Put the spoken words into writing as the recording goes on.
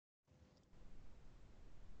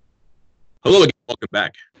Hello again. Welcome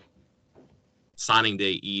back. Signing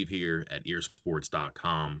Day Eve here at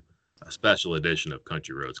earsports.com, a special edition of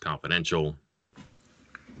Country Roads Confidential,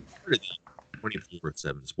 part of the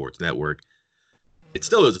 24/7 Sports Network. It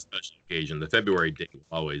still is a special occasion. The February date will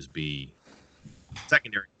always be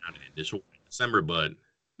secondary, not an initial in December, but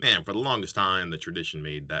man, for the longest time, the tradition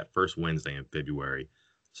made that first Wednesday in February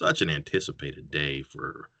such an anticipated day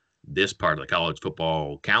for this part of the college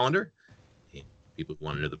football calendar. People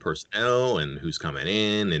want to know the personnel and who's coming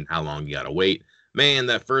in and how long you got to wait. Man,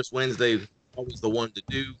 that first Wednesday always the one to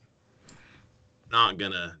do. Not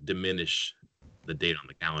gonna diminish the date on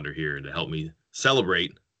the calendar here to help me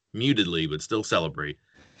celebrate mutedly, but still celebrate.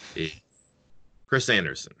 It, Chris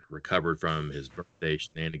Anderson recovered from his birthday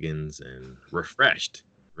shenanigans and refreshed,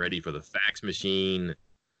 ready for the fax machine.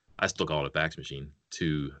 I still call it a fax machine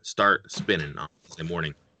to start spinning on Wednesday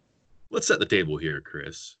morning. Let's set the table here,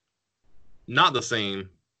 Chris. Not the same,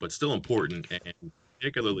 but still important, and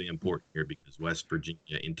particularly important here because West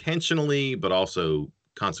Virginia intentionally, but also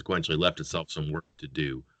consequentially, left itself some work to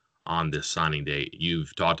do on this signing day.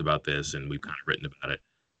 You've talked about this, and we've kind of written about it,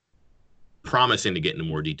 promising to get into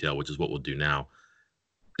more detail, which is what we'll do now.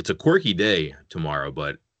 It's a quirky day tomorrow,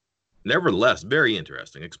 but nevertheless, very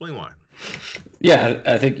interesting. Explain why. Yeah,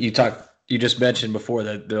 I think you just mentioned before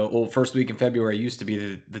that the old first week in February used to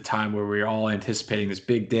be the time where we were all anticipating this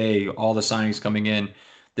big day, all the signings coming in.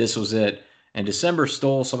 This was it. And December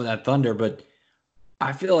stole some of that thunder, but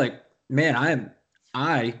I feel like, man,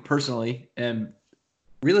 I personally am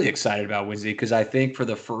really excited about Wednesday because I think for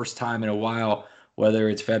the first time in a while, whether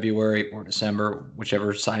it's February or December,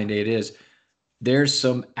 whichever signing day it is, there's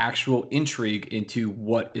some actual intrigue into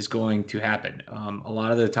what is going to happen. A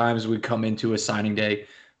lot of the times we come into a signing day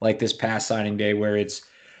like this past signing day where it's,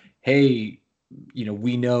 hey,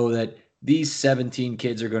 we know that these 17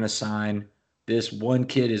 kids are going to sign. This one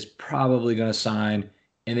kid is probably going to sign.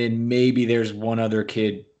 And then maybe there's one other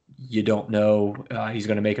kid you don't know. He's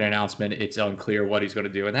going to make an announcement. It's unclear what he's going to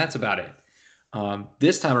do. And that's about it.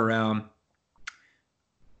 This time around,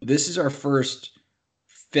 this is our first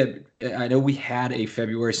I know we had a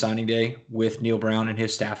February signing day with Neil Brown and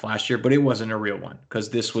his staff last year, but it wasn't a real one because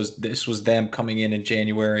this was them coming in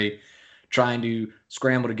January, trying to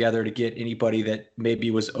scramble together to get anybody that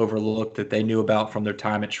maybe was overlooked that they knew about from their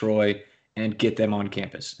time at Troy and get them on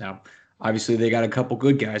campus. Now, obviously, they got a couple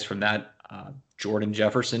good guys from that. Jordan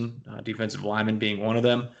Jefferson, defensive lineman, being one of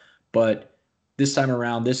them, but this time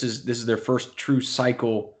around, this is their first true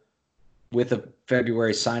cycle with a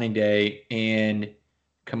February signing day and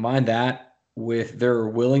combine that with their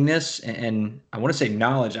willingness and I want to say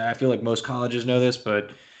knowledge. I feel like most colleges know this,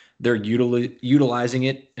 but they're utilizing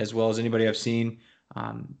it as well as anybody I've seen.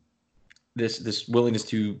 This willingness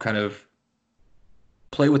to kind of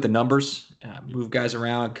play with the numbers, move guys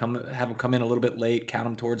around, have them come in a little bit late, count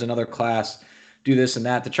them towards another class, do this and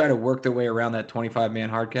that to try to work their way around that 25-man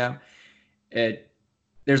hard cap.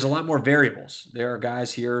 There's a lot more variables. There are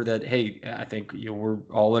guys here that, hey, I think we're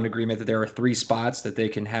all in agreement that there are 3 spots that they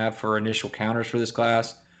can have for initial counters for this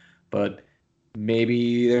class, but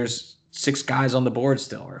maybe there's 6 guys on the board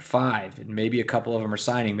still, or 5, and maybe a couple of them are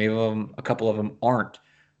signing. Maybe a couple of them aren't.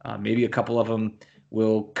 Maybe a couple of them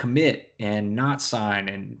will commit and not sign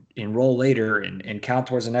and enroll later and count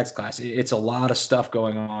towards the next class. It's a lot of stuff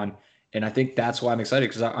going on, and I think that's why I'm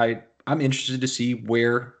excited because I'm interested to see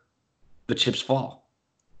where the chips fall.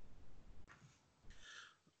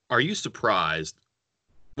 Are you surprised?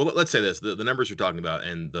 Well, let's say this: the numbers you're talking about,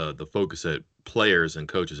 and the focus that players and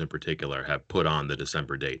coaches in particular have put on the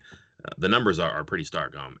December date. The numbers are pretty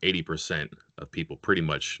stark. 80% of people pretty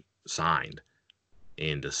much signed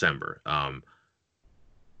in December.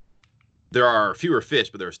 There are fewer fish,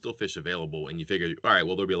 but there are still fish available, and you figure, all right,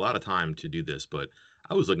 well, there'll be a lot of time to do this. But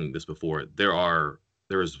I was looking at this before. There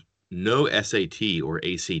is no SAT or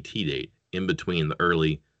ACT date in between the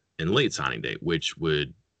early and late signing date, which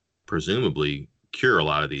would presumably cure a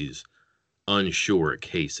lot of these unsure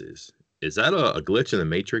cases. Is that a glitch in the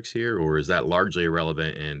matrix here, or is that largely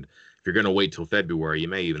irrelevant? And if you're going to wait till February, you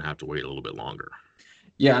may even have to wait a little bit longer.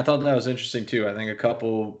 Yeah, I thought that was interesting too. I think a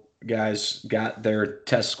couple guys got their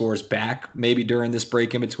test scores back maybe during this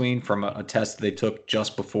break in between from a test they took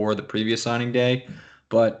just before the previous signing day.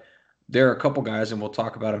 But there are a couple guys, and we'll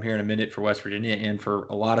talk about them here in a minute for West Virginia and for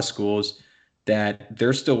a lot of schools that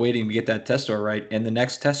they're still waiting to get that test score right. And the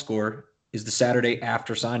next test score is the Saturday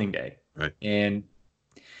after signing day. Right. And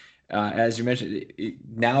as you mentioned,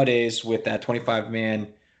 nowadays with that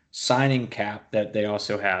 25-man signing cap that they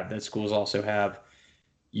also have, that schools also have,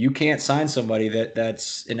 you can't sign somebody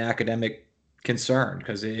that's an academic concern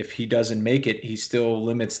because if he doesn't make it, he still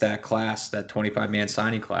limits that class, that 25-man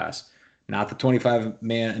signing class. not the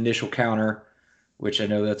 25-man initial counter, which I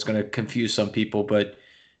know that's going to confuse some people, but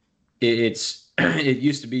it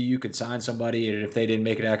used to be you could sign somebody, and if they didn't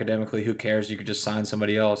make it academically, who cares? You could just sign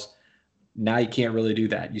somebody else. Now you can't really do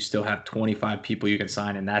that. You still have 25 people you can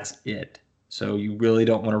sign, and that's it. So you really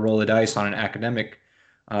don't want to roll the dice on an academic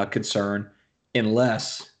concern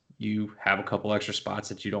unless you have a couple extra spots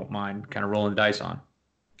that you don't mind kind of rolling the dice on.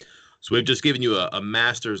 So we've just given you a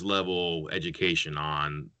master's level education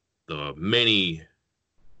on the many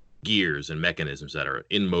gears and mechanisms that are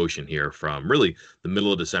in motion here from really the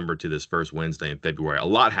middle of December to this first Wednesday in February. A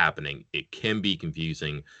lot happening. It can be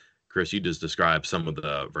confusing. Chris, you just described some of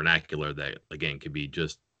the vernacular that, again, could be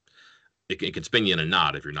just, it can spin you in a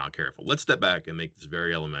knot if you're not careful. Let's step back and make this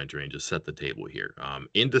very elementary and just set the table here.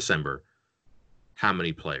 In December, how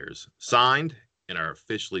many players signed and are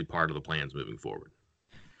officially part of the plans moving forward?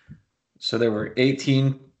 So there were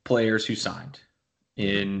 18 players who signed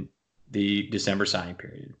in the December signing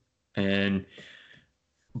period. And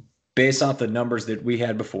based off the numbers that we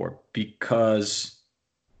had before, because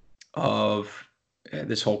of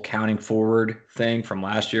this whole counting forward thing from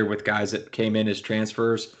last year with guys that came in as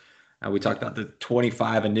transfers, we talked about the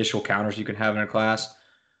 25 initial counters you can have in a class.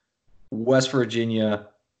 West Virginia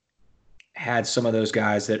had some of those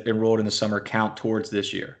guys that enrolled in the summer count towards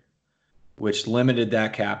this year, which limited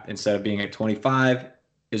that cap. Instead of being at 25,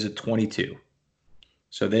 is at 22.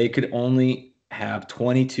 So they could only have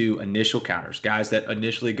 22 initial counters, guys that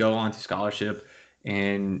initially go on to scholarship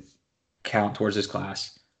and count towards this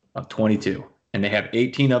class of 22. And they have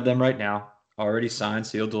 18 of them right now, already signed,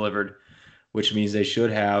 sealed, delivered, which means they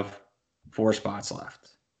should have 4 spots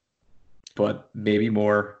left. But maybe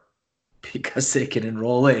more because they can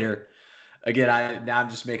enroll later. Again, now I'm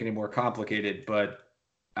just making it more complicated, but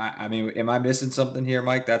I mean, am I missing something here,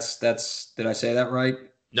 Mike? Did I say that right?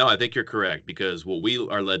 No, I think you're correct, because what we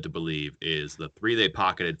are led to believe is the 3 they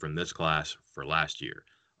pocketed from this class for last year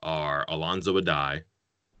are Alonzo Adai,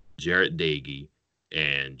 Jarrett Dagey,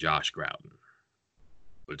 and Josh Grouden.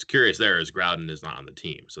 What's curious there is Grouden is not on the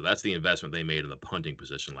team. So that's the investment they made in the punting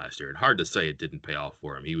position last year. And hard to say it didn't pay off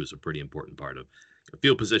for him. He was a pretty important part of the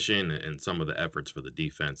field position and some of the efforts for the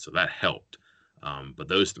defense. So that helped. But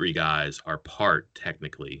those 3 guys are part,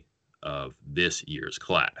 technically, of this year's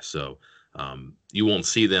class. So you won't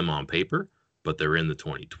see them on paper, but they're in the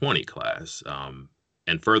 2020 class.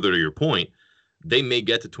 And further to your point, they may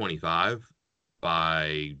get to 25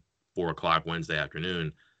 by 4 o'clock Wednesday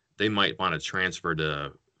afternoon. They might want to transfer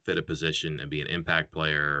to fit a position and be an impact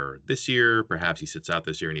player this year. Perhaps he sits out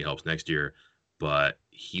this year and he helps next year, but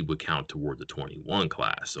he would count toward the 21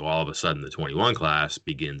 class. So all of a sudden the 21 class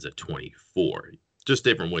begins at 24. Just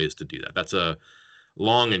different ways to do that. That's a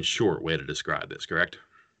long and short way to describe this, correct?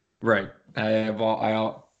 Right.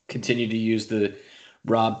 I'll continue to use the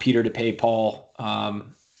rob Peter to pay Paul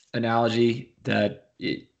analogy that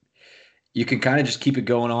you can kind of just keep it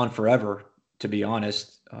going on forever, to be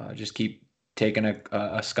honest. Just keep taking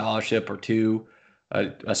a scholarship or two,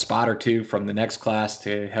 a spot or two from the next class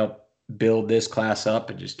to help build this class up,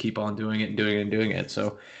 and just keep on doing it and doing it and doing it.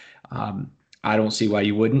 So I don't see why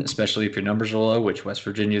you wouldn't, especially if your numbers are low, which West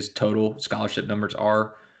Virginia's total scholarship numbers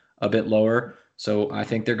are a bit lower. So I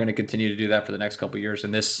think they're going to continue to do that for the next couple of years.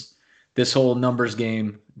 And this whole numbers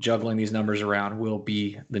game, juggling these numbers around, will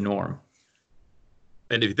be the norm.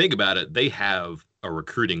 And if you think about it, they have a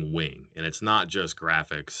recruiting wing, and it's not just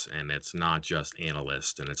graphics, and it's not just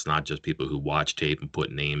analysts, and it's not just people who watch tape and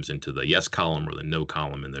put names into the yes column or the no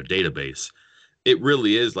column in their database. It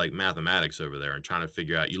really is like mathematics over there, and trying to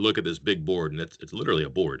figure out, you look at this big board, and it's literally a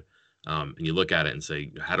board. And you look at it and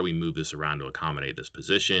say, how do we move this around to accommodate this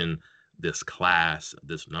position, this class,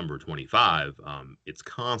 this number 25? It's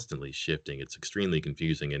constantly shifting. It's extremely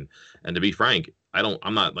confusing. And to be frank,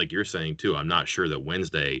 I'm not, like you're saying too, I'm not sure that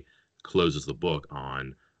Wednesday closes the book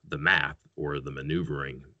on the math or the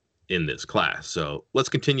maneuvering in this class. So let's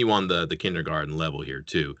continue on the kindergarten level here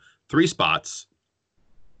too. 3 spots,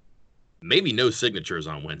 maybe no signatures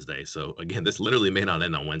on Wednesday. So again, this literally may not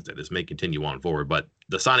end on Wednesday. This may continue on forward, but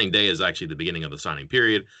the signing day is actually the beginning of the signing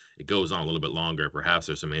period. It goes on a little bit longer. Perhaps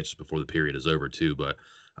there's some answers before the period is over too. But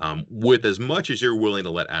with as much as you're willing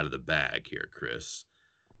to let out of the bag here, Chris,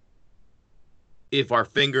 if our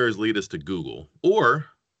fingers lead us to Google or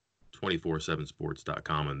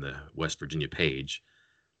 247sports.com and the West Virginia page,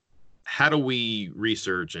 how do we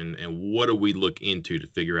research and what do we look into to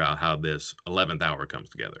figure out how this 11th hour comes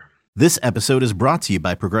together? This episode is brought to you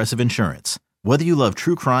by Progressive Insurance. Whether you love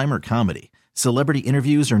true crime or comedy, celebrity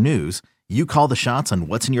interviews or news, you call the shots on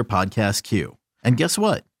what's in your podcast queue. And guess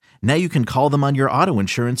what? Now you can call them on your auto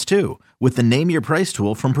insurance too with the Name Your Price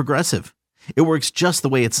tool from Progressive. It works just the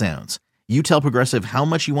way it sounds. You tell Progressive how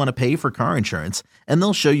much you want to pay for car insurance, and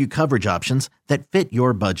they'll show you coverage options that fit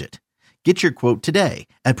your budget. Get your quote today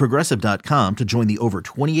at Progressive.com to join the over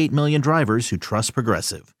 28 million drivers who trust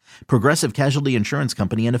Progressive. Progressive Casualty Insurance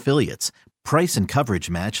Company and Affiliates. Price and coverage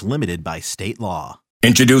match limited by state law.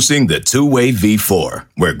 Introducing the Two-Way V4,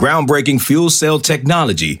 where groundbreaking fuel cell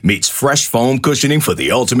technology meets fresh foam cushioning for the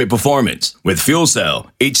ultimate performance. With fuel cell,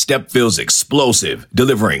 each step feels explosive,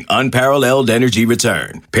 delivering unparalleled energy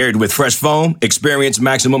return. Paired with fresh foam, experience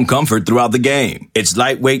maximum comfort throughout the game. Its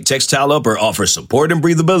lightweight textile upper offers support and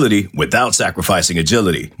breathability without sacrificing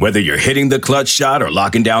agility. Whether you're hitting the clutch shot or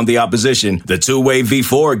locking down the opposition, the Two-Way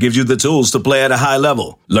V4 gives you the tools to play at a high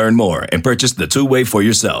level. Learn more and purchase the Two-Way for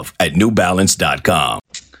yourself at newbalance.com.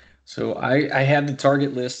 So I have the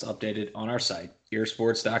target list updated on our site,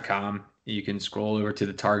 earsports.com. You can scroll over to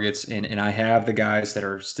the targets, and I have the guys that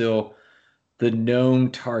are still the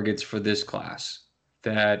known targets for this class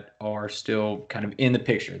that are still kind of in the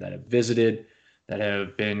picture, that have visited, that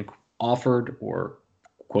have been offered or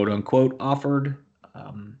quote unquote offered,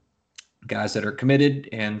 guys that are committed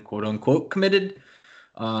and quote unquote committed.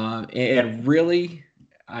 And really,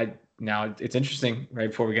 now it's interesting right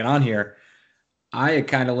before we get on here, I had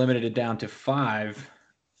kind of limited it down to 5.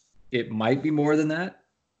 It might be more than that.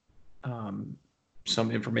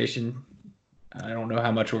 Some information. I don't know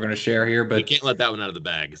how much we're going to share here, but we can't let that one out of the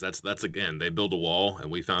bag, because that's again, they build a wall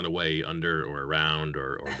and we found a way under or around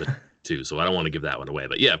or the two. So I don't want to give that one away,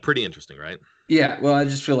 but yeah, pretty interesting, right? Yeah. Well, I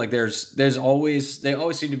just feel like they always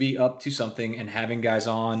seem to be up to something and having guys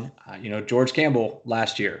on. George Campbell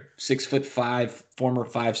last year, 6'5", former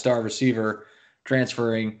 5-star receiver,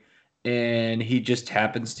 transferring. And he just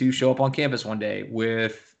happens to show up on campus one day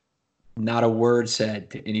with not a word said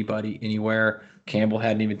to anybody anywhere. Campbell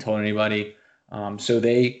hadn't even told anybody. So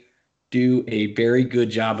they do a very good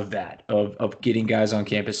job of that, of getting guys on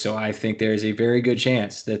campus. So I think there's a very good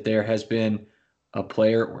chance that there has been a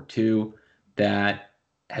player or two that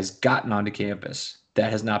has gotten onto campus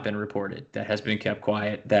that has not been reported, that has been kept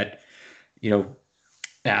quiet, that,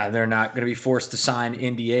 they're not going to be forced to sign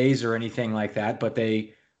NDAs or anything like that, but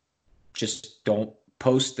they just don't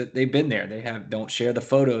post that they've been there. Don't share the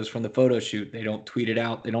photos from the photo shoot. They don't tweet it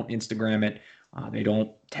out. They don't Instagram it. They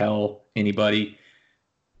don't tell anybody,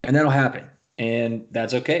 and that'll happen. And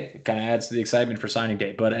that's okay. It kind of adds to the excitement for signing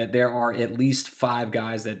day. But there are at least 5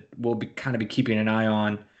 guys that we'll be keeping an eye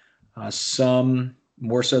on. Some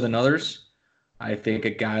more so than others. I think a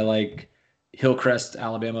guy like Hillcrest,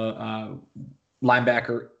 Alabama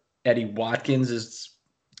linebacker Eddie Watkins is.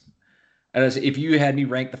 As if you had me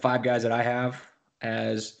rank the 5 guys that I have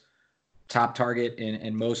as top target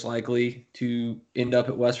and most likely to end up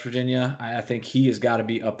at West Virginia, I think he has got to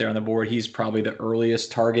be up there on the board. He's probably the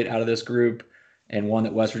earliest target out of this group and one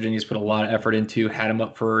that West Virginia's put a lot of effort into, had him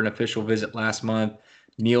up for an official visit last month.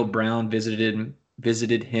 Neil Brown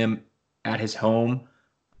visited him at his home.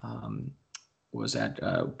 Was that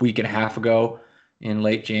a week and a half ago in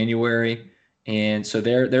late January. And so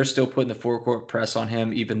they're still putting the forecourt press on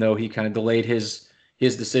him, even though he kind of delayed his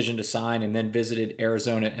decision to sign and then visited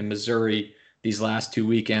Arizona and Missouri these last 2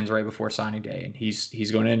 weekends right before signing day. And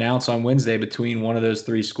he's going to announce on Wednesday between one of those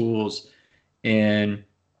 3 schools. And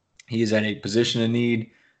he is at a position of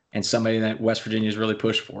need and somebody that West Virginia has really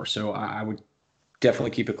pushed for. So I would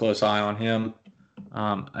definitely keep a close eye on him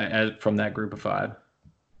from that group of 5.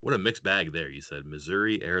 What a mixed bag there. You said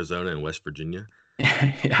Missouri, Arizona, and West Virginia.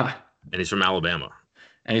 Yeah. And he's from Alabama.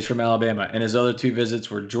 And his other 2 visits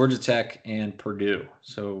were Georgia Tech and Purdue.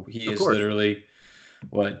 So he is literally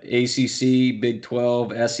ACC, Big 12,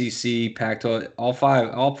 SEC, Pac-12, all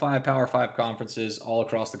five Power 5 conferences all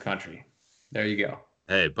across the country. There you go.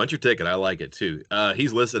 Hey, punch your ticket. I like it too.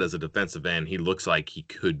 He's listed as a defensive end. He looks like he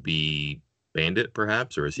could be Bandit,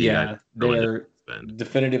 perhaps, or is he? Yeah, they're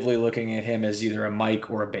definitively looking at him as either a Mike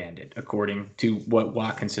or a Bandit, according to what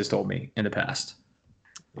Watkins has told me in the past.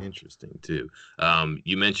 Interesting too.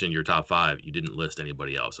 You mentioned your top 5. You didn't list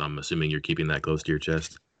anybody else. I'm assuming you're keeping that close to your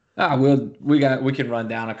chest. We can run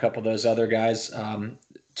down a couple of those other guys.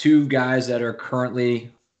 2 guys that are currently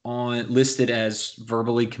listed as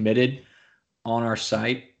verbally committed on our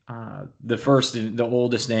site. The first, the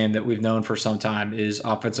oldest name that we've known for some time is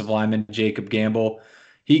offensive lineman Jacob Gamble.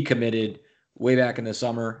 He committed way back in the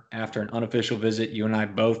summer after an unofficial visit. You and I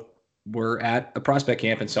both were at a prospect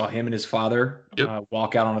camp and saw him and his father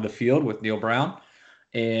walk out onto the field with Neil Brown.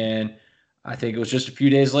 And I think it was just a few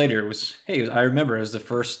days later. I remember it was the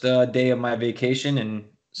first day of my vacation and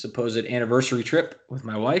supposed anniversary trip with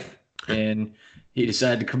my wife. And he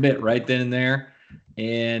decided to commit right then and there.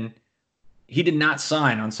 And he did not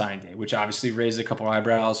sign on signing day, which obviously raised a couple of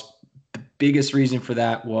eyebrows. The biggest reason for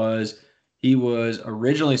that was He was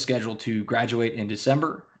originally scheduled to graduate in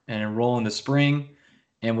December and enroll in the spring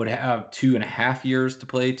and would have 2.5 years to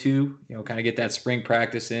play kind of get that spring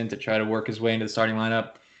practice in to try to work his way into the starting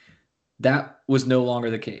lineup. That was no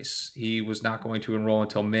longer the case. He was not going to enroll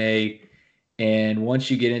until May. And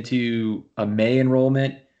once you get into a May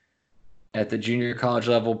enrollment at the junior college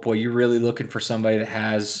level, boy, you're really looking for somebody that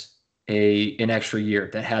has an extra year,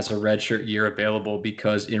 that has a redshirt year available,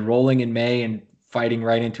 because enrolling in May and fighting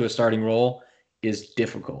right into a starting role is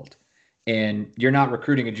difficult. And you're not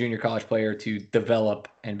recruiting a junior college player to develop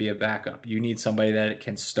and be a backup. You need somebody that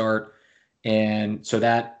can start. And so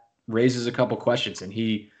that raises a couple questions. And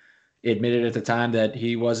he admitted at the time that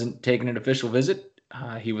he wasn't taking an official visit.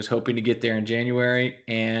 He was hoping to get there in January.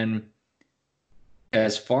 And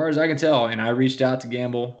as far as I can tell, and I reached out to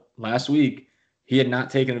Gamble last week, he had not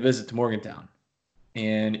taken a visit to Morgantown.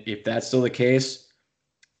 And if that's still the case,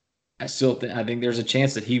 I think there's a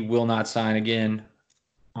chance that he will not sign again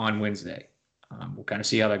on Wednesday. We'll kind of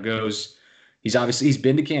see how that goes. He's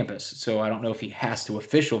been to campus, so I don't know if he has to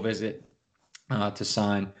official visit to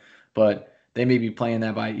sign, but they may be playing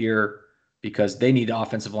that by ear because they need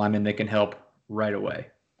offensive linemen that can help right away.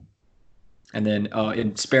 And then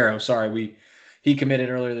in Sparrow, he committed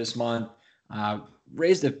earlier this month.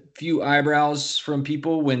 Raised a few eyebrows from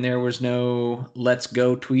people when there was no "Let's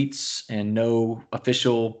Go" tweets and no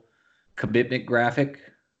official commitment graphic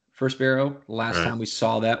for Sparrow. Last time we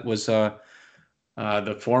saw that was the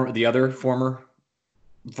other former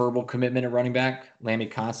verbal commitment at running back, Lammy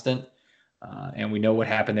Constant. And we know what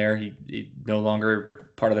happened there. He no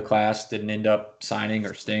longer part of the class, didn't end up signing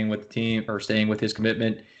or staying with the team or staying with his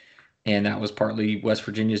commitment. And that was partly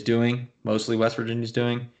mostly West Virginia's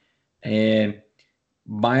doing. And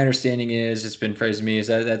my understanding is, it's been phrased to me, is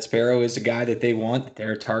that Sparrow is the guy that they want, that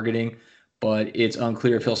they're targeting, but it's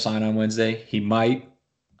unclear if he'll sign on Wednesday. He might.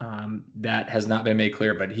 That has not been made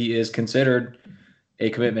clear, but he is considered a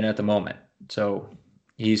commitment at the moment. So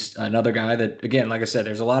he's another guy that, again, like I said,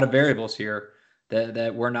 there's a lot of variables here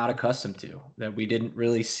that we're not accustomed to, that we didn't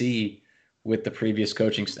really see with the previous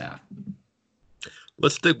coaching staff.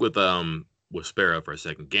 Let's stick with Sparrow for a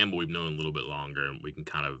second. Gamble, we've known a little bit longer, and we can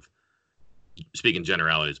kind of speak in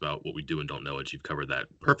generalities about what we do and don't know it. You've covered that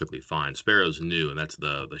perfectly fine. Sparrow's new, and that's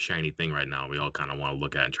the shiny thing right now. We all kind of want to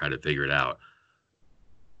look at and try to figure it out.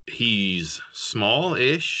 He's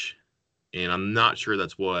small-ish, and I'm not sure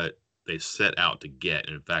that's what they set out to get.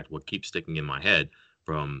 And in fact, what keeps sticking in my head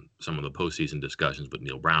from some of the postseason discussions with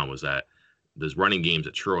Neil Brown was that those running games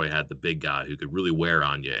at Troy had the big guy who could really wear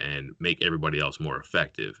on you and make everybody else more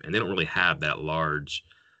effective. And they don't really have that large,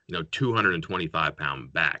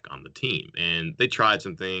 225-pound back on the team. And they tried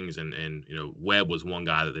some things, and Webb was one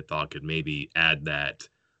guy that they thought could maybe add that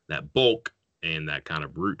bulk and that kind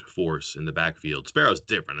of brute force in the backfield. Sparrow's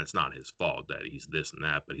different. It's not his fault that he's this and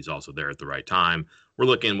that, but he's also there at the right time. We're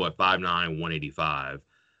looking, 5'9", 185.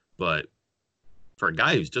 But for a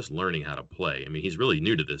guy who's just learning how to play, I mean, he's really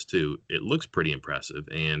new to this too. It looks pretty impressive.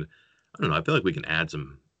 And I don't know, I feel like we can add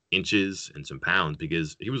some inches and some pounds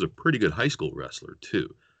because he was a pretty good high school wrestler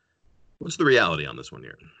too. What's the reality on this one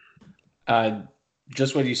here?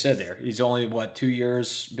 Just what you said there. He's only, 2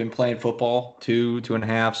 years been playing football,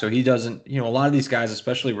 2.5. So he doesn't, a lot of these guys,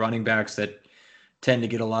 especially running backs that tend to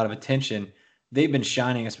get a lot of attention, they've been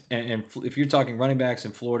shining. And if you're talking running backs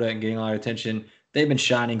in Florida and getting a lot of attention, they've been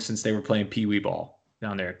shining since they were playing Pee Wee ball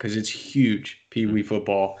down there, because it's huge Pee Wee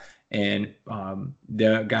football. And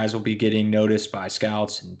the guys will be getting noticed by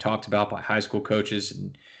scouts and talked about by high school coaches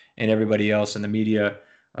and everybody else in the media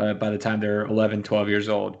by the time they're 11, 12 years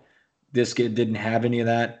old. This kid didn't have any of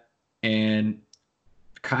that and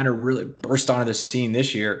kind of really burst onto the scene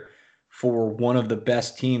this year for one of the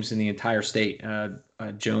best teams in the entire state,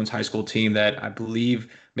 Jones High School team that I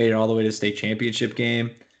believe made it all the way to the state championship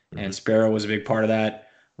game. And Sparrow was a big part of that,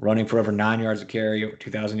 running for over 9 yards a carry, over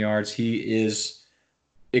 2,000 yards. He is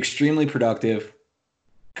extremely productive,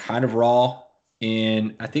 kind of raw,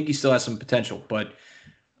 and I think he still has some potential. But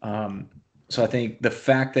so I think the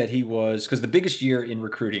fact that he was – because the biggest year in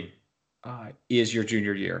recruiting is your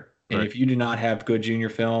junior year. And right. If you do not have good junior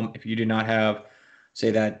film, if you do not have,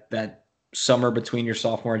 say, that summer between your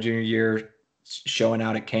sophomore and junior year showing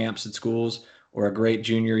out at camps at schools, or a great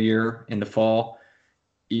junior year in the fall –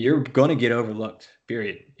 you're going to get overlooked,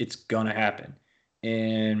 period. It's going to happen.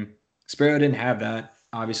 And Sparrow didn't have that,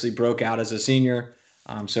 obviously broke out as a senior.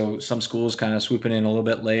 So some schools kind of swooping in a little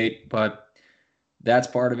bit late, but that's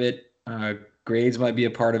part of it. Grades might be a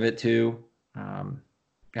part of it too.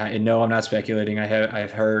 And no, I'm not speculating.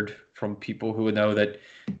 I've heard from people who would know that,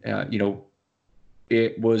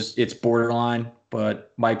 it's borderline,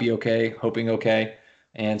 but might be okay, hoping okay.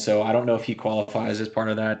 And so I don't know if he qualifies as part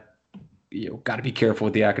of that. Got to be careful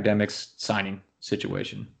with the academics signing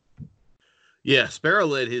situation. Yeah, Sparrow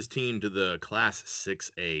led his team to the Class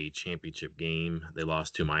 6A championship game. They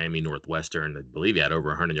lost to Miami Northwestern. I believe he had over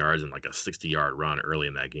 100 yards and like a 60-yard run early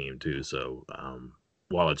in that game, too. So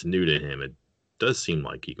while it's new to him, it does seem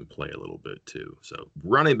like he can play a little bit, too. So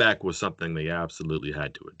running back was something they absolutely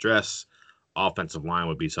had to address. Offensive line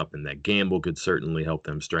would be something that Gamble could certainly help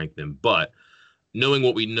them strengthen. But knowing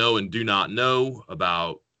what we know and do not know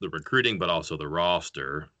about the recruiting, but also the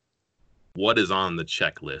roster, what is on the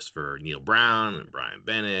checklist for Neil Brown and Brian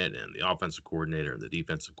Bennett and the offensive coordinator and the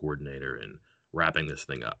defensive coordinator and wrapping this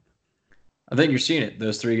thing up? I think you're seeing it.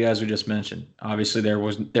 Those three guys we just mentioned. Obviously, there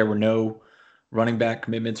were no running back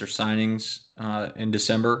commitments or signings in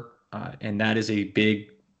December, and that is a big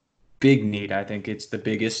need. I think it's the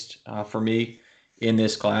biggest for me in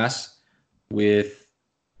this class, with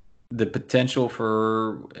the potential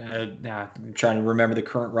for. I'm trying to remember the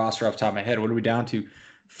current roster off the top of my head. What are we down to?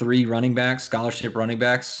 3 running backs, scholarship running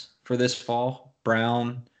backs for this fall: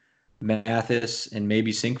 Brown, Mathis, and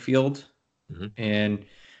maybe Sinkfield. Mm-hmm. And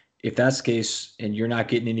if that's the case, and you're not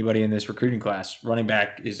getting anybody in this recruiting class, running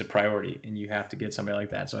back is a priority, and you have to get somebody like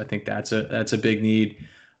that. So I think that's a big need.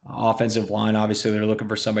 Offensive line, obviously, they're looking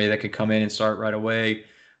for somebody that could come in and start right away.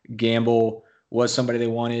 Gamble was somebody they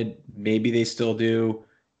wanted. Maybe they still do.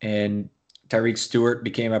 And Tyreek Stewart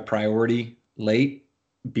became a priority late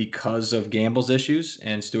because of Gamble's issues,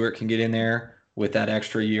 and Stewart can get in there with that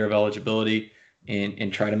extra year of eligibility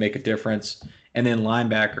and try to make a difference. And then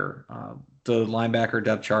linebacker. The linebacker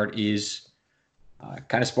depth chart is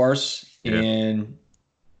kind of sparse, and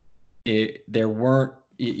there weren't,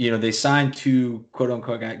 they signed 2 quote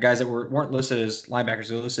unquote guys that weren't listed as linebackers.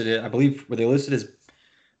 They were listed, I believe, were they listed as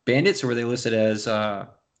bandits or were they listed as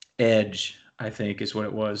edge? I think is what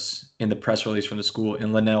it was in the press release from the school,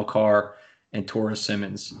 in Linnell Carr and Torres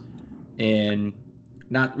Simmons, and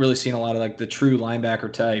not really seeing a lot of like the true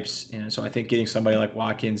linebacker types. And so I think getting somebody like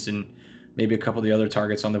Watkins and maybe a couple of the other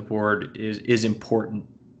targets on the board is important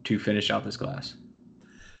to finish out this class.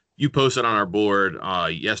 You posted on our board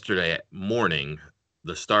yesterday morning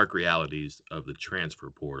the stark realities of the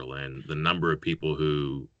transfer portal and the number of people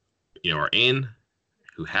who, are in,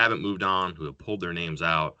 who haven't moved on, who have pulled their names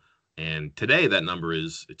out. And today that number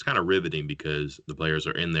it's kind of riveting because the players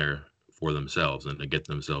are in there for themselves and to get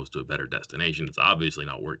themselves to a better destination. It's obviously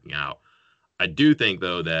not working out. I do think,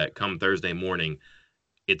 though, that come Thursday morning,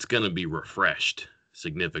 it's going to be refreshed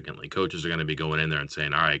significantly. Coaches are going to be going in there and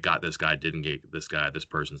saying, all right, got this guy, didn't get this guy, this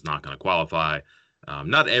person's not going to qualify.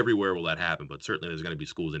 Not everywhere will that happen, but certainly there's going to be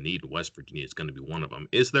schools in need. West Virginia is going to be one of them.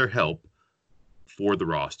 Is there help for the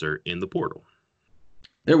roster in the portal?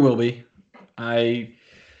 There will be. I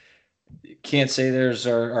can't say there's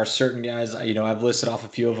are certain guys. I've listed off a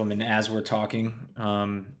few of them, and as we're talking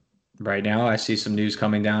right now, I see some news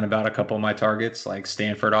coming down about a couple of my targets, like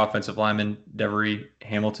Stanford offensive lineman Devery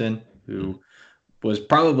Hamilton, who was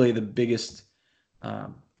probably the biggest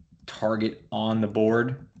target on the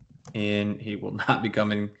board, and he will not be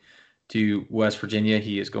coming to West Virginia.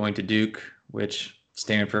 He is going to Duke, which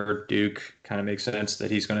Stanford, Duke kind of makes sense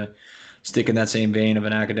that he's going to stick in that same vein of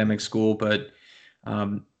an academic school. But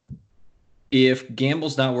if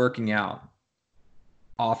Gamble's not working out,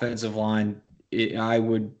 offensive line, I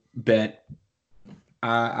would bet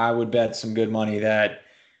some good money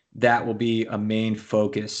that will be a main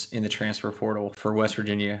focus in the transfer portal for West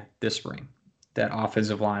Virginia this spring. That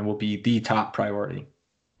offensive line will be the top priority.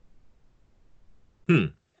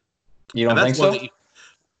 You don't think so?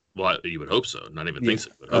 Well, you would hope so. Not even think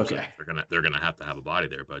so. But hope okay. So. They're gonna have to have a body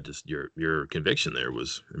there, but just your conviction there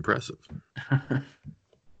was impressive. I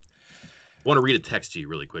want to read a text to you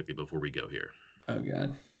really quickly before we go here. Oh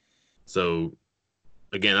God. So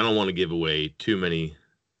again, I don't want to give away too many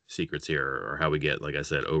secrets here or how we get, like I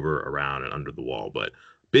said, over, around, and under the wall, but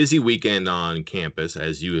busy weekend on campus,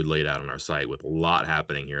 as you had laid out on our site, with a lot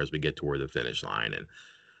happening here as we get toward the finish line. And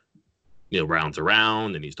rounds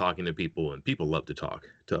around, and he's talking to people, and people love to talk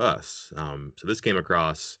to us. So this came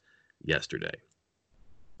across yesterday.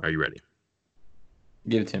 Are you ready?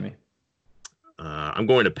 Give it to me. I'm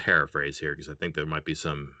going to paraphrase here because I think there might be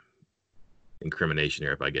some incrimination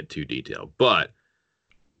here if I get too detailed. But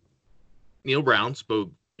Neil Brown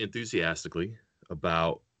spoke enthusiastically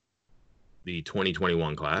about the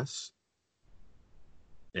 2021 class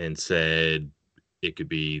and said it could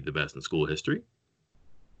be the best in school history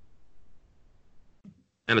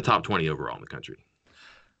and a top 20 overall in the country.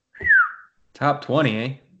 Top 20,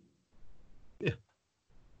 eh? Yeah.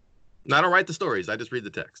 And I don't write the stories. I just read the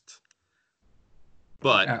texts.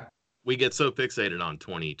 But we get so fixated on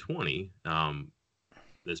 2020.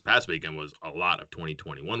 this past weekend was a lot of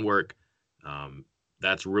 2021 work.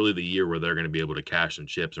 That's really the year where they're going to be able to cash in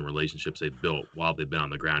chips and relationships they've built while they've been on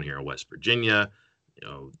the ground here in West Virginia.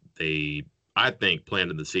 They, I think,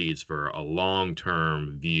 planted the seeds for a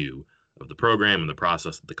long-term view of the program and the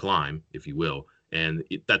process of the climb, if you will. And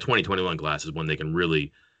that 2021 class is when they can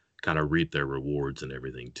really kind of reap their rewards and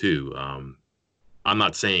everything too. I'm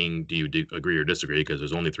not saying do you agree or disagree, because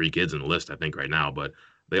there's only 3 kids in the list, I think, right now, but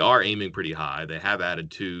they are aiming pretty high. They have added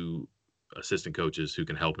 2 assistant coaches who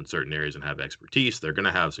can help in certain areas and have expertise. They're going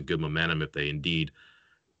to have some good momentum if they indeed,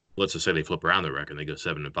 let's just say they flip around their record and they go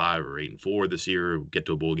 7-5 or 8-4 this year, get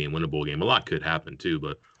to a bowl game, win a bowl game. A lot could happen too,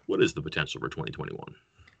 but what is the potential for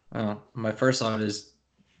 2021? My first thought is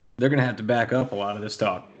they're going to have to back up a lot of this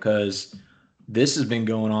talk, because this has been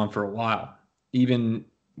going on for a while. Even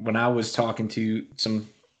when I was talking to some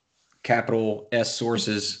capital S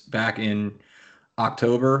sources back in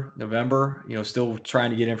October, November, still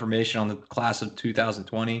trying to get information on the class of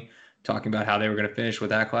 2020, talking about how they were going to finish with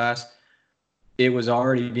that class, it was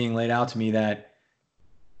already being laid out to me that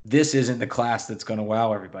this isn't the class that's going to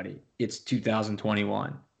wow everybody. It's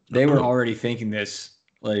 2021. They were already thinking this,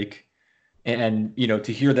 and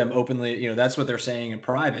to hear them openly, that's what they're saying in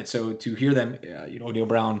private. So to hear them, Neal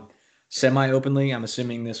Brown semi-openly, I'm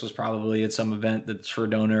assuming this was probably at some event that's for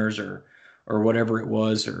donors or whatever it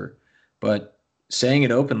was, but saying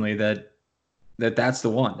it openly that's the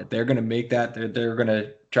one, that they're going to make that, they're going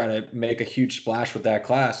to try to make a huge splash with that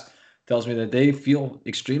class, tells me that they feel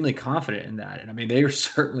extremely confident in that. And I mean, they are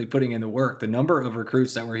certainly putting in the work. The number of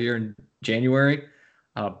recruits that were here in January,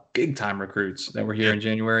 big time recruits that were here in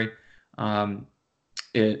January,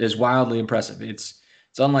 is wildly impressive. It's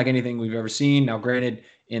unlike anything we've ever seen. Now, granted,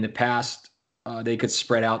 in the past, they could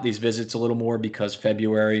spread out these visits a little more because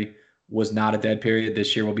February was not a dead period.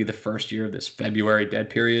 This year will be the first year of this February dead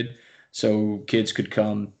period. So kids could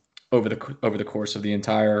come over the course of the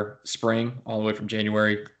entire spring, all the way from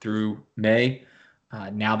January through May.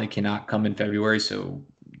 Now they cannot come in February, so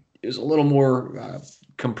it was a little more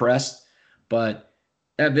compressed. But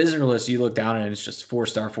that visitor list, you look down and it's just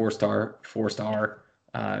 4-star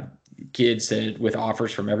kids with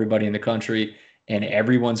offers from everybody in the country, and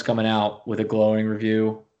everyone's coming out with a glowing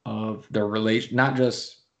review of their relation, not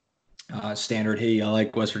just standard, hey, I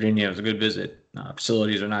like West Virginia, it was a good visit,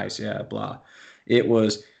 facilities are nice, yeah, blah.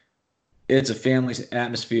 It's a family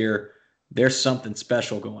atmosphere. There's something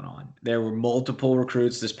special going on. There were multiple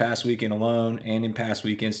recruits this past weekend alone and in past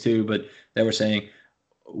weekends too, but they were saying,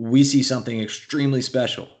 we see something extremely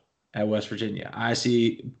special at West Virginia. I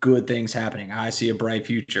see good things happening. I see a bright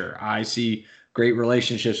future. I see great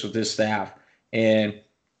relationships with this staff. And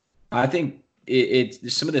I think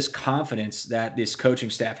it's some of this confidence that this coaching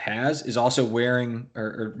staff has is also rubbing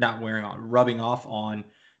off on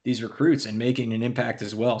these recruits and making an impact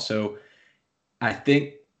as well. So I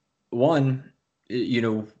think, one,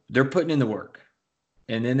 they're putting in the work,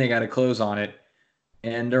 and then they got to close on it,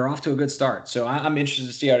 and they're off to a good start. So I'm interested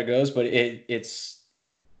to see how it goes, but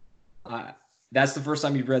that's the first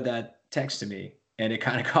time you've read that text to me, and it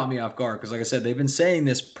kind of caught me off guard because, like I said, they've been saying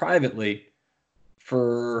this privately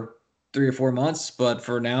for 3 or 4 months, but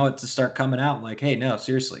for now it to start coming out like, hey, no,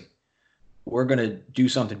 seriously, we're going to do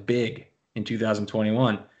something big in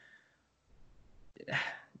 2021.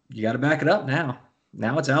 You got to back it up now.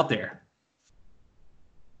 Now it's out there.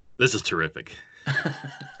 This is terrific.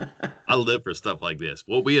 I live for stuff like this.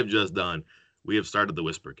 What we have just done, we have started the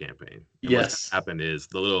Whisper campaign. And yes. What's happened is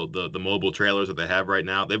the mobile trailers that they have right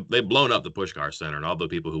now, they've blown up the Pushkar Center, and all the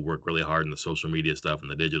people who work really hard in the social media stuff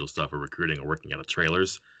and the digital stuff are recruiting or working out of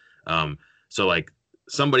trailers. So like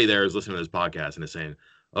somebody there is listening to this podcast and is saying,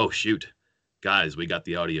 oh shoot, guys, we got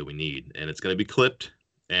the audio we need, and it's going to be clipped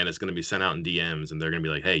and it's going to be sent out in DMs, and they're going to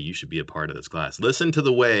be like, hey, you should be a part of this class. Listen to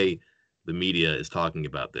the way the media is talking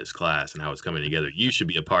about this class and how it's coming together. You should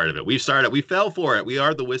be a part of it. We fell for it. We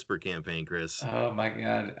are the Whisper campaign, Chris. Oh my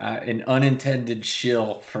God. An unintended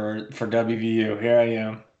shill for WVU. Here I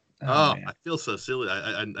am. Oh, I feel so silly.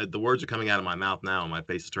 I the words are coming out of my mouth now, and my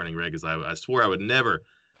face is turning red because I swore I would never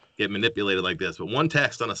get manipulated like this. But one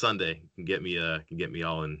text on a Sunday can get me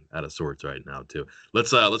all out of sorts right now too.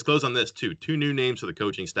 Let's close on this too. 2 new names for the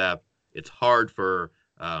coaching staff. It's hard for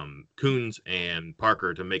Coons and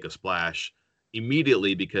Parker to make a splash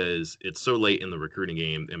immediately because it's so late in the recruiting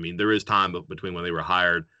game. I mean, there is time between when they were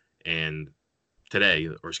hired and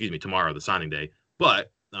tomorrow, the signing day,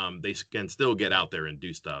 but they can still get out there and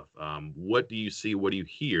do stuff. What do you see? What do you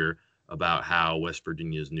hear about how West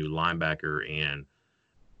Virginia's new linebacker and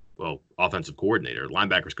offensive coordinator,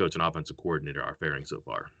 linebackers coach and offensive coordinator are faring so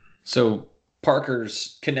far? So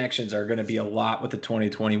Parker's connections are going to be a lot with the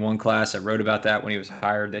 2021 class. I wrote about that when he was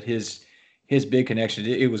hired, that his big connection,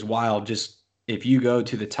 it was wild. Just if you go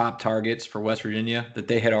to the top targets for West Virginia that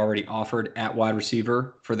they had already offered at wide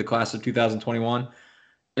receiver for the class of 2021,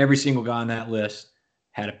 every single guy on that list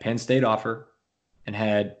had a Penn State offer and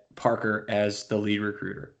had Parker as the lead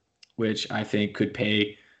recruiter, which I think could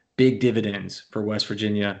pay big dividends for West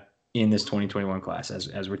Virginia in this 2021 class,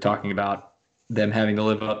 as we're talking about them having to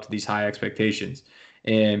live up to these high expectations.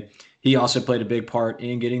 And he also played a big part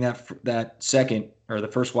in getting that second, or the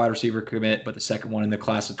first wide receiver commit, but the second one in the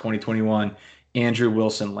class of 2021, Andrew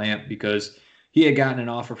Wilson Lamp, because he had gotten an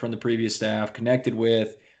offer from the previous staff, connected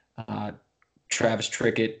with Travis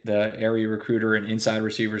Trickett, the area recruiter and inside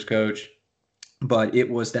receivers coach. But it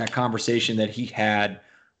was that conversation that he had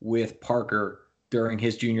with Parker during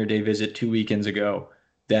his junior day visit 2 weekends ago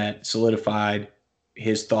that solidified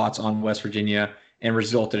his thoughts on West Virginia and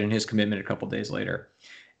resulted in his commitment a couple days later.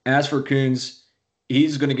 As for Coons,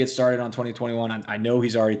 he's going to get started on 2021. I know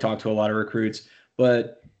he's already talked to a lot of recruits,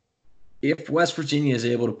 but if West Virginia is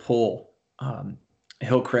able to pull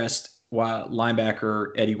Hillcrest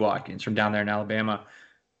linebacker Eddie Watkins from down there in Alabama,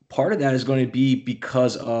 part of that is going to be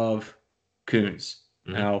because of Coons.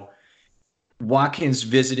 Mm-hmm. Now, Watkins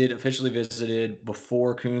officially visited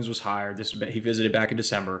before Coons was hired. He visited back in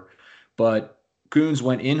December, but Coons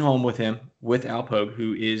went in home with him, with Al Pogue,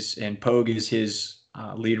 and Pogue is his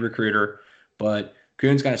lead recruiter. But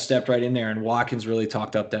Coons kind of stepped right in there, and Watkins really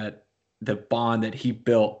talked up the bond that he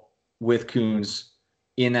built with Coons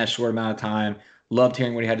in that short amount of time. Loved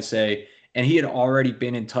hearing what he had to say, and he had already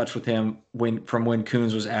been in touch with him from when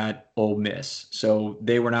Coons was at Ole Miss, so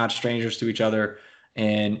they were not strangers to each other.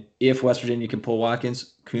 And if West Virginia can pull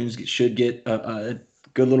Watkins, Coons should get a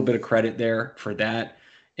good little bit of credit there for that.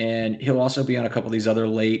 And he'll also be on a couple of these other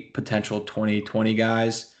late potential 2020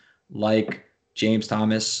 guys like James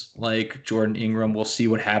Thomas, like Jordan Ingram. We'll see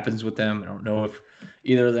what happens with them. I don't know if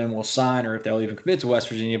either of them will sign or if they'll even commit to West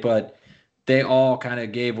Virginia, but they all kind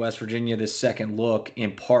of gave West Virginia this second look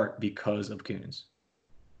in part because of Coons.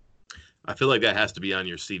 I feel like that has to be on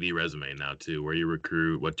your CV resume now, too, where you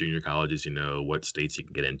recruit, what junior colleges you know, what states you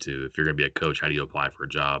can get into. If you're going to be a coach, how do you apply for a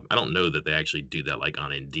job? I don't know that they actually do that like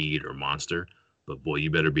on Indeed or Monster, but boy,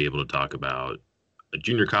 you better be able to talk about a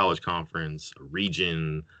junior college conference, a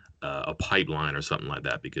region, a pipeline or something like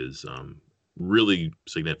that, because really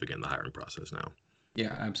significant in the hiring process now.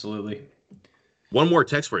 Yeah, absolutely. One more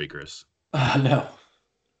text for you, Chris. No.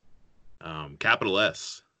 Capital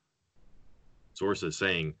S. Sources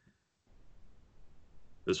saying,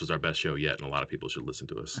 this was our best show yet, and a lot of people should listen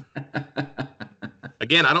to us.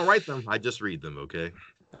 Again, I don't write them. I just read them, okay?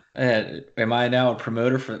 Am I now a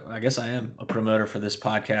promoter I guess I am a promoter for this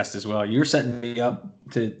podcast as well. You're setting me up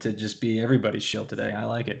to just be everybody's shill today. I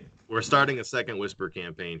like it. We're starting a second Whisper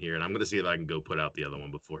campaign here, and I'm going to see if I can go put out the other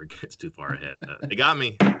one before it gets too far ahead. They got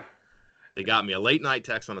me. They got me a late night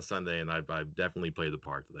text on a Sunday, and I've definitely played the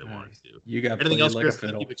part that they wanted to. You got anything else, like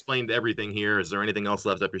Chris? You've explained everything here. Is there anything else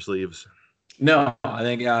left up your sleeves? No, I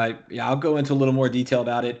think I'll go into a little more detail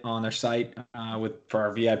about it on their site for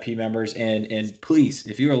our VIP members. And please,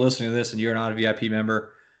 if you are listening to this and you're not a VIP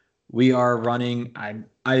member, we are running.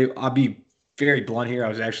 I'll be very blunt here. I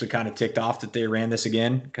was actually kind of ticked off that they ran this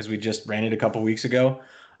again because we just ran it a couple weeks ago.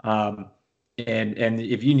 And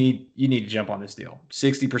if you need to jump on this deal,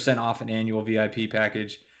 60% off an annual VIP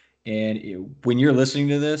package. And when you're listening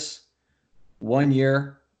to this, 1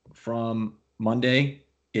 year from Monday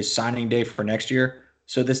is signing day for next year.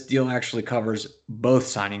 So this deal actually covers both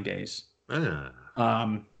signing days.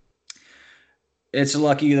 It's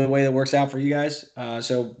lucky the way that works out for you guys.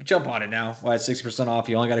 So jump on it now. Well, it's 60% off.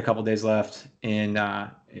 You only got a couple days left. And,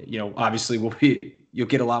 obviously you'll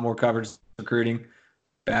get a lot more coverage recruiting,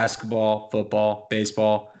 basketball, football,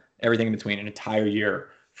 baseball, everything in between, an entire year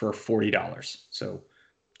for $40. So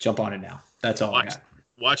jump on it now. That's all I got.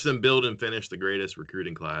 Watch them build and finish the greatest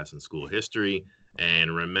recruiting class in school history.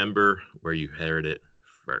 And remember where you heard it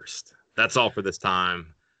first. That's all for this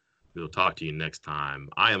time. We'll talk to you next time.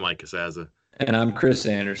 I am Mike Casazza. And I'm Chris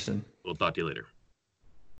Anderson. We'll talk to you later.